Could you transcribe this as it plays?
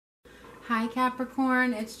Hi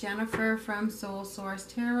Capricorn, it's Jennifer from Soul Source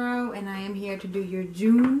Tarot, and I am here to do your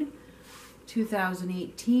June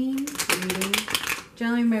 2018 reading.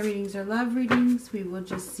 Generally, my readings are love readings. We will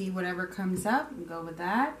just see whatever comes up and go with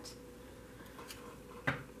that.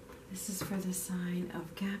 This is for the sign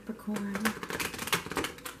of Capricorn.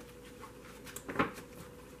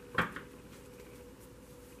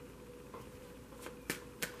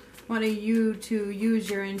 I want you to use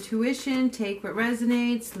your intuition, take what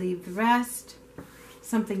resonates, leave the rest.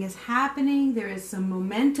 Something is happening. There is some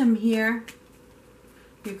momentum here.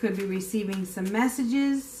 You could be receiving some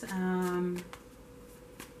messages.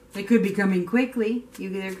 They could be coming quickly.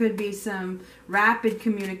 There could be some rapid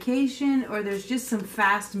communication, or there's just some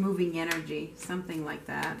fast-moving energy, something like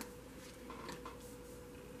that.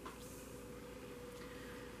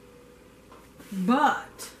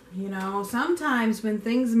 But, you know, sometimes when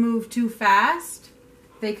things move too fast,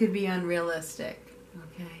 they could be unrealistic,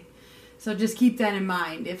 okay? So just keep that in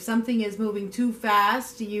mind. If something is moving too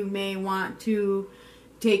fast, you may want to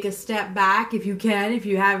take a step back if you can, if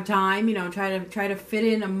you have time, you know, try to fit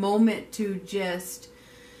in a moment to just,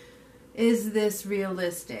 is this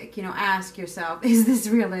realistic? You know, ask yourself, is this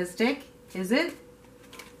realistic? Is it?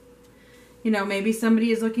 You know, maybe somebody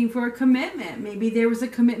is looking for a commitment. Maybe there was a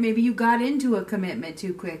commitment. Maybe you got into a commitment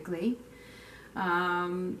too quickly.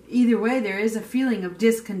 Either way, there is a feeling of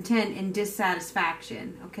discontent and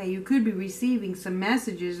dissatisfaction. Okay, you could be receiving some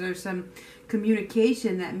messages or some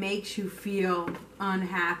communication that makes you feel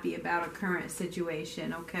unhappy about a current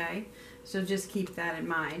situation. Okay, so just keep that in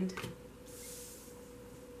mind.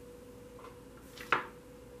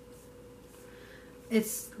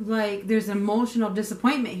 It's like there's emotional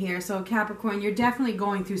disappointment here. So Capricorn, you're definitely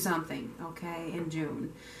going through something, okay, in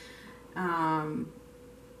June.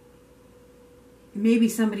 Maybe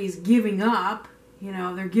somebody's giving up, you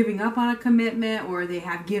know, they're giving up on a commitment, or they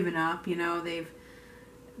have given up, you know,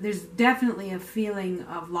 there's definitely a feeling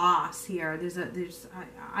of loss here.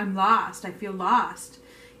 I'm lost. I feel lost,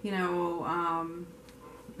 you know,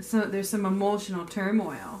 so there's some emotional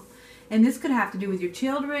turmoil. And this could have to do with your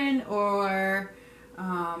children or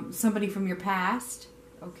somebody from your past,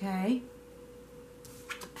 okay?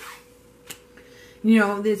 You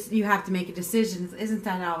know, you have to make a decision. Isn't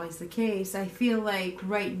that always the case? I feel like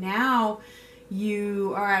right now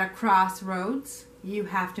you are at a crossroads. You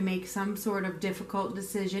have to make some sort of difficult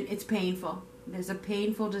decision. It's painful. There's a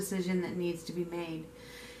painful decision that needs to be made.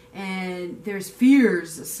 And there's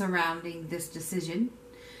fears surrounding this decision.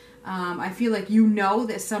 I feel like you know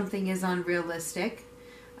that something is unrealistic.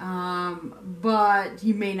 But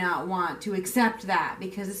you may not want to accept that,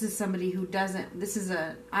 because this is somebody who doesn't,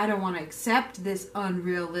 I don't want to accept this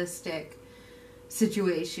unrealistic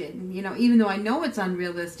situation. You know, even though I know it's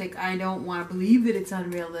unrealistic, I don't want to believe that it's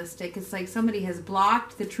unrealistic. It's like somebody has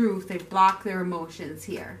blocked the truth. They've blocked their emotions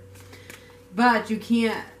here. But you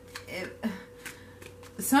can't,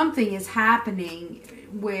 something is happening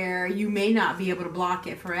where you may not be able to block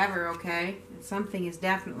it forever, okay? Something is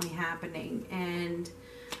definitely happening, and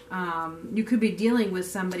you could be dealing with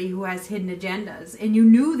somebody who has hidden agendas, and you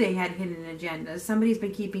knew they had hidden agendas. Somebody's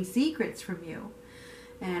been keeping secrets from you,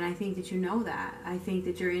 and I think that you know that. I think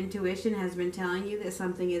that your intuition has been telling you that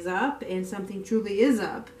something is up, and something truly is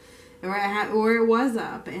up, or it was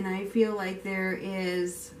up. And I feel like there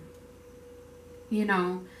is, you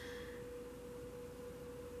know,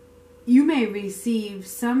 you may receive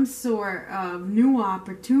some sort of new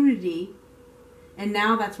opportunity, and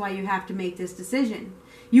now that's why you have to make this decision.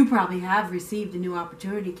 You probably have received a new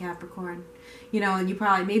opportunity, Capricorn. You know, and you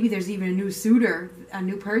probably, maybe there's even a new suitor, a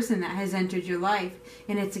new person that has entered your life,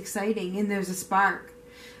 and it's exciting, and there's a spark.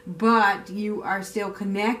 But you are still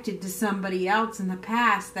connected to somebody else in the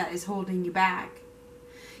past that is holding you back.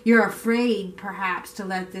 You're afraid, perhaps, to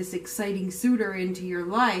let this exciting suitor into your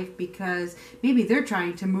life because maybe they're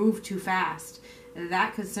trying to move too fast.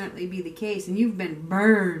 That could certainly be the case, and you've been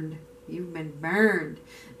burned. You've been burned.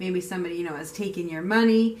 Maybe somebody, you know, has taken your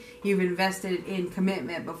money. You've invested in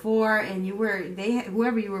commitment before, and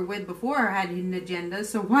whoever you were with before had hidden agendas.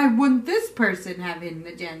 So why wouldn't this person have hidden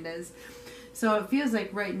agendas? So it feels like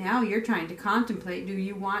right now you're trying to contemplate: do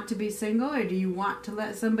you want to be single, or do you want to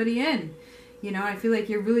let somebody in? You know, I feel like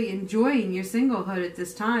you're really enjoying your singlehood at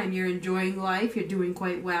this time. You're enjoying life. You're doing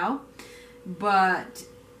quite well,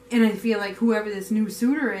 and I feel like whoever this new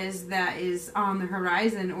suitor is that is on the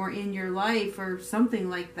horizon or in your life or something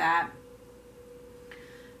like that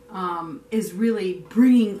is really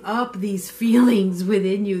bringing up these feelings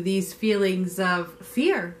within you, these feelings of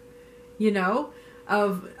fear, you know,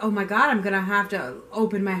 of, oh my God, I'm going to have to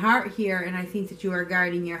open my heart here. And I think that you are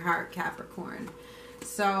guarding your heart, Capricorn.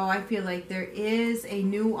 So I feel like there is a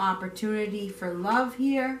new opportunity for love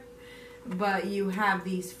here. But you have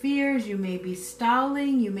these fears. You may be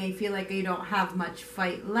stalling. You may feel like you don't have much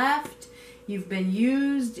fight left. You've been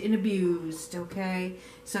used and abused, okay?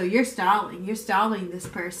 So you're stalling. You're stalling this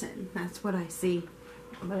person. That's what I see.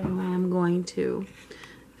 But anyway, I'm going to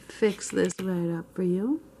fix this right up for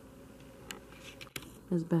you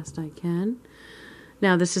as best I can.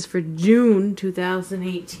 Now, this is for June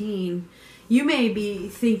 2018. You may be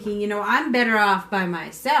thinking, you know, I'm better off by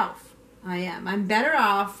myself. I am. I'm better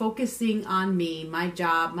off focusing on me, my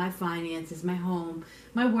job, my finances, my home,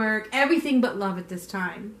 my work, everything but love at this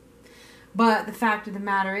time. But the fact of the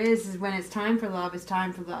matter is when it's time for love, it's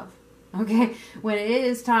time for love. Okay? When it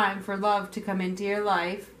is time for love to come into your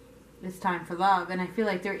life, it's time for love. And I feel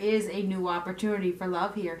like there is a new opportunity for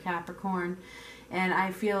love here, Capricorn. And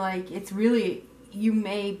I feel like it's really, you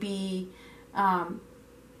may be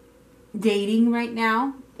dating right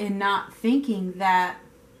now and not thinking that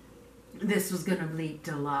this was going to lead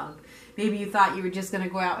to love. Maybe you thought you were just going to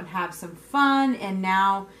go out and have some fun, and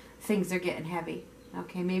now things are getting heavy.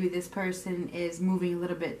 Okay, maybe this person is moving a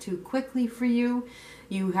little bit too quickly for you.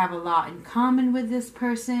 You have a lot in common with this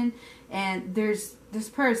person, and this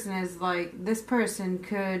person is like, this person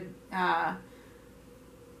could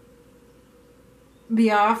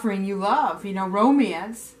be offering you love, you know,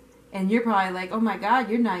 romance. And you're probably like, oh my God,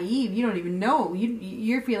 you're naive. You don't even know.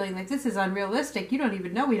 You're feeling like this is unrealistic. You don't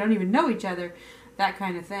even know. We don't even know each other. That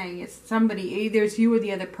kind of thing. It's somebody, either it's you or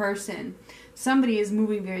the other person. Somebody is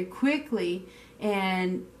moving very quickly,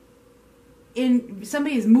 and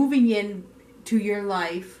somebody is moving in to your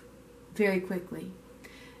life very quickly.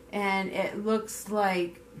 And it looks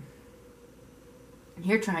like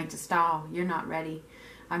you're trying to stall. You're not ready.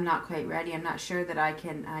 I'm not quite ready. I'm not sure that I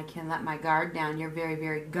can let my guard down. You're very,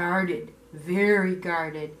 very guarded. Very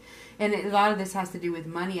guarded. And a lot of this has to do with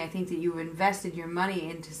money. I think that you invested your money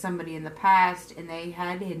into somebody in the past, and they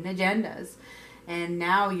had hidden agendas. And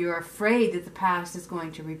now you're afraid that the past is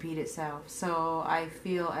going to repeat itself. So I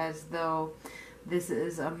feel as though this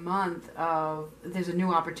is a month of, there's a new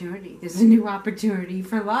opportunity. There's a new opportunity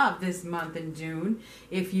for love this month in June.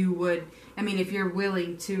 If you would, I mean, if you're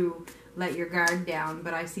willing to let your guard down.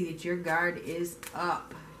 But I see that your guard is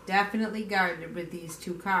up. Definitely guarded with these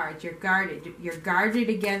two cards. You're guarded. You're guarded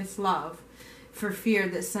against love for fear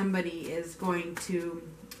that somebody is going to,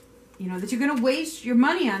 you know, that you're going to waste your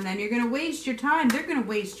money on them. You're going to waste your time. They're going to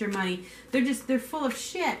waste your money. They're full of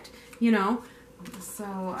shit, you know. So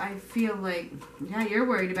I feel like, yeah, you're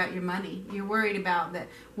worried about your money. You're worried about that.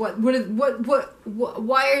 What,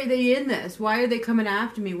 why are they in this? Why are they coming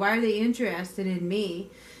after me? Why are they interested in me?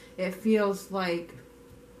 It feels like,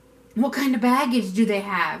 what kind of baggage do they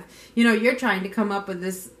have? You know, you're trying to come up with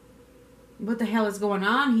this, what the hell is going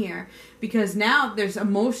on here? Because now there's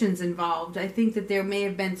emotions involved. I think that there may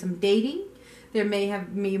have been some dating. You may have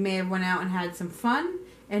went out and had some fun.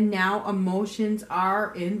 And now emotions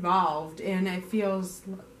are involved. And it feels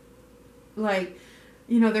like,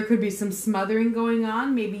 you know, there could be some smothering going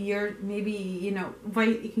on. Maybe, you know,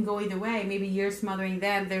 it can go either way. Maybe you're smothering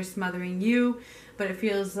them, they're smothering you. But it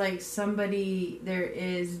feels like it's a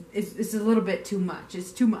little bit too much.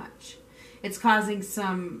 It's too much. It's causing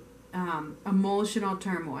some emotional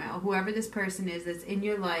turmoil. Whoever this person is that's in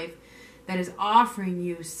your life that is offering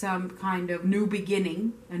you some kind of new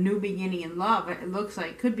beginning, a new beginning in love. It looks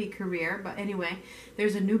like, could be career, but anyway,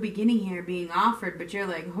 there's a new beginning here being offered, but you're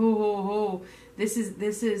like, ho, ho, ho, this is,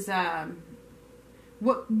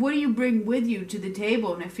 what do you bring with you to the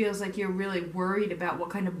table? And it feels like you're really worried about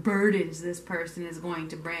what kind of burdens this person is going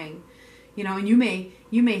to bring. You know, and you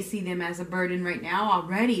may see them as a burden right now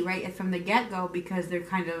already, right from the get-go, because they're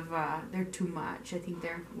kind of, they're too much. I think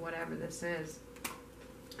they're, whatever this is.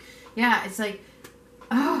 Yeah, it's like,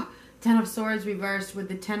 oh, Ten of Swords reversed with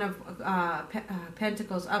the Ten of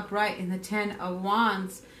Pentacles upright and the 10 of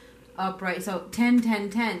Wands upright. So 10, 10,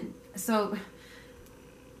 10. So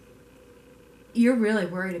you're really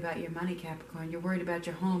worried about your money, Capricorn. You're worried about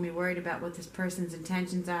your home. You're worried about what this person's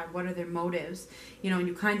intentions are. What are their motives? You know, and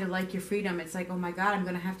you kind of like your freedom. It's like, oh my God, I'm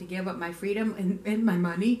going to have to give up my freedom and my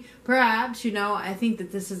money. Perhaps, you know, I think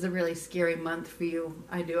that this is a really scary month for you.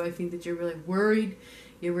 I do. I think that you're really worried.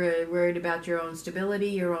 You're really worried about your own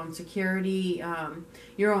stability, your own security,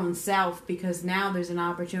 your own self, because now there's an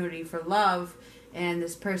opportunity for love, and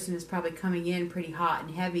this person is probably coming in pretty hot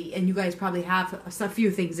and heavy, and you guys probably have a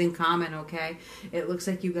few things in common, okay? It looks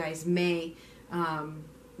like you guys may have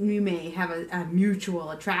a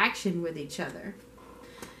mutual attraction with each other.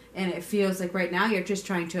 And it feels like right now you're just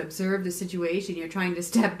trying to observe the situation. You're trying to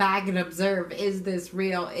step back and observe. Is this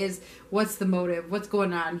real? What's the motive? What's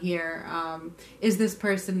going on here? Is this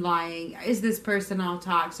person lying? Is this person all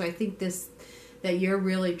talk? So I think that you're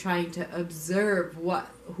really trying to observe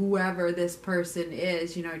whoever this person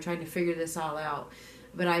is, trying to figure this all out.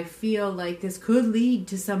 But I feel like this could lead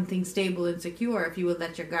to something stable and secure if you would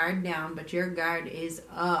let your guard down, but your guard is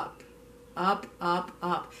up. Up, up,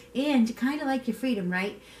 up. And you kind of like your freedom,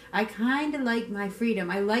 right? I kind of like my freedom.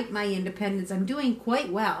 I like my independence. I'm doing quite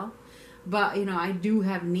well. But, I do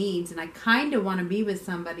have needs, and I kind of want to be with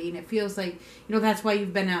somebody. And it feels like, that's why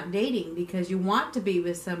you've been out dating, because you want to be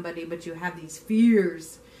with somebody, but you have these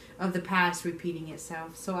fears of the past repeating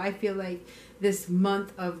itself. So I feel like this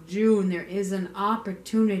month of June, there is an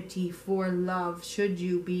opportunity for love, should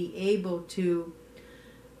you be able to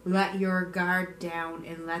let your guard down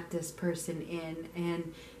and let this person in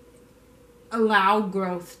and allow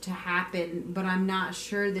growth to happen. But I'm not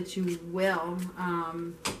sure that you will.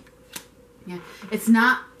 Yeah, it's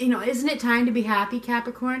not, isn't it time to be happy,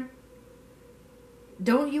 Capricorn?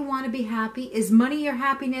 Don't you want to be happy? Is money your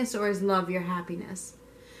happiness, or is love your happiness?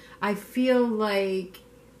 I feel like,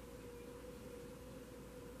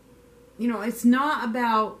 it's not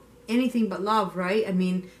about anything but love, right? I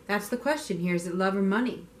mean, that's the question here. Is it love or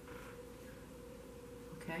money?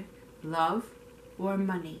 Okay. Love or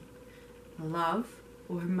money? Love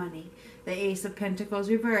or money? The Ace of Pentacles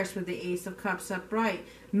reversed with the Ace of Cups upright.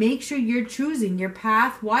 Make sure you're choosing your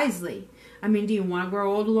path wisely. I mean, do you want to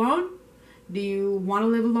grow old alone? Do you want to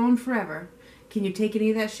live alone forever? Can you take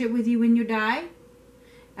any of that shit with you when you die?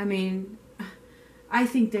 I mean, I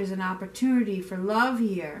think there's an opportunity for love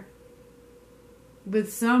here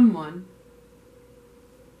with someone.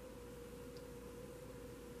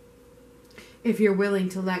 If you're willing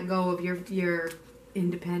to let go of your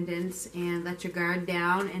independence and let your guard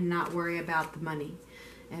down and not worry about the money.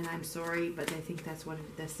 And I'm sorry, but I think that's what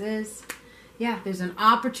this is. Yeah, there's an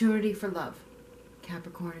opportunity for love,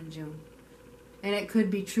 Capricorn in June. And it could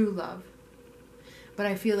be true love. But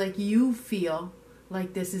I feel like you feel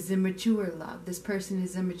like this is immature love. This person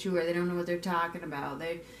is immature. They don't know what they're talking about.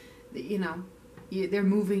 They're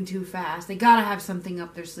moving too fast. They gotta have something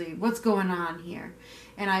up their sleeve. What's going on here?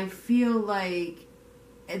 And I feel like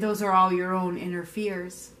those are all your own inner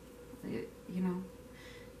fears.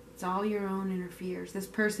 It's all your own inner fears. This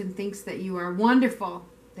person thinks that you are wonderful.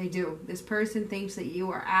 They do. This person thinks that you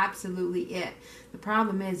are absolutely it. The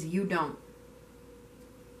problem is you don't.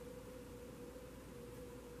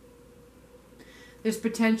 There's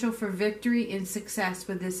potential for victory and success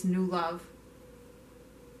with this new love.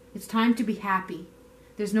 It's time to be happy.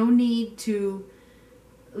 There's no need to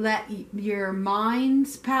let your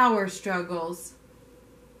mind's power struggles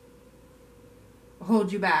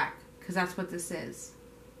hold you back, because that's what this is.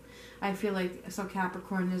 I feel like, so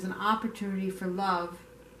Capricorn, there's an opportunity for love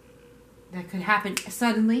that could happen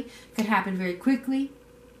suddenly, could happen very quickly,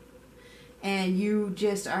 and you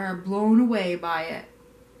just are blown away by it.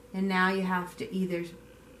 And now you have to either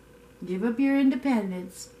give up your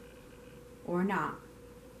independence or not.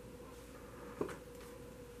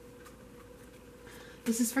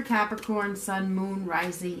 This is for Capricorn, Sun, Moon,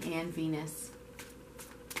 Rising, and Venus.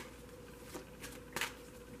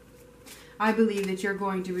 I believe that you're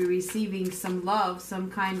going to be receiving some love, some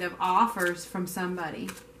kind of offers from somebody.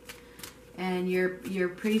 And you're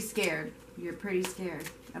pretty scared. You're pretty scared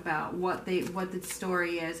about what the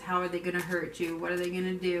story is. How are they going to hurt you? What are they going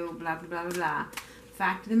to do? Blah, blah, blah, blah, blah.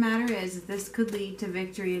 Fact of the matter is this could lead to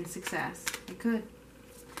victory and success. It could.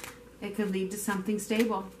 It could lead to something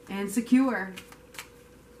stable and secure.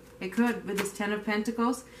 It could. With this Ten of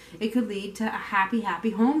Pentacles, it could lead to a happy, happy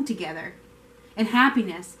home together. And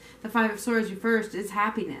happiness. The Five of Swords reversed is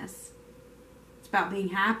happiness. It's about being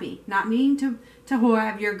happy. Not meaning to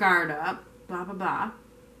have your guard up. Blah, blah, blah.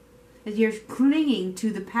 As you're clinging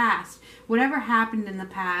to the past. Whatever happened in the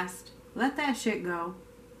past, let that shit go.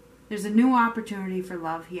 There's a new opportunity for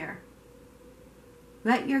love here.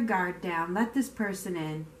 Let your guard down. Let this person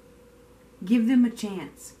in. Give them a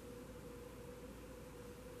chance.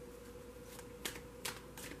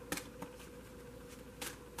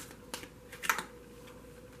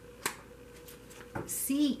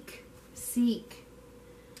 Seek.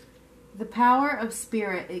 The power of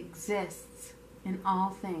spirit exists in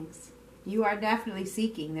all things. You are definitely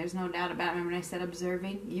seeking. There's no doubt about it. Remember when I said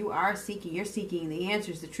observing? You are seeking. You're seeking the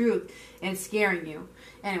answers, the truth, and it's scaring you.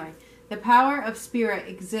 Anyway, the power of spirit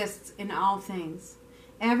exists in all things.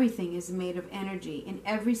 Everything is made of energy, and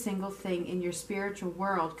every single thing in your spiritual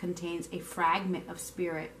world contains a fragment of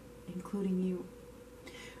spirit, including you.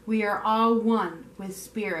 We are all one with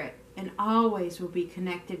spirit and always will be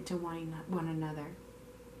connected to one another.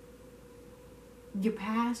 Your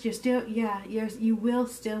past, you will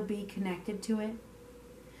still be connected to it,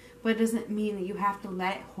 but it doesn't mean that you have to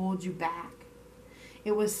let it hold you back.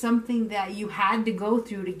 It was something that you had to go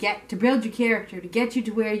through to build your character, to get you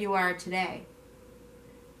to where you are today.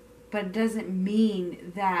 But it doesn't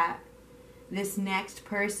mean that this next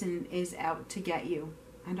person is out to get you.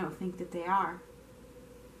 I don't think that they are.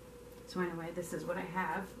 So anyway, this is what I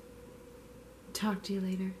have. Talk to you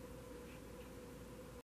later.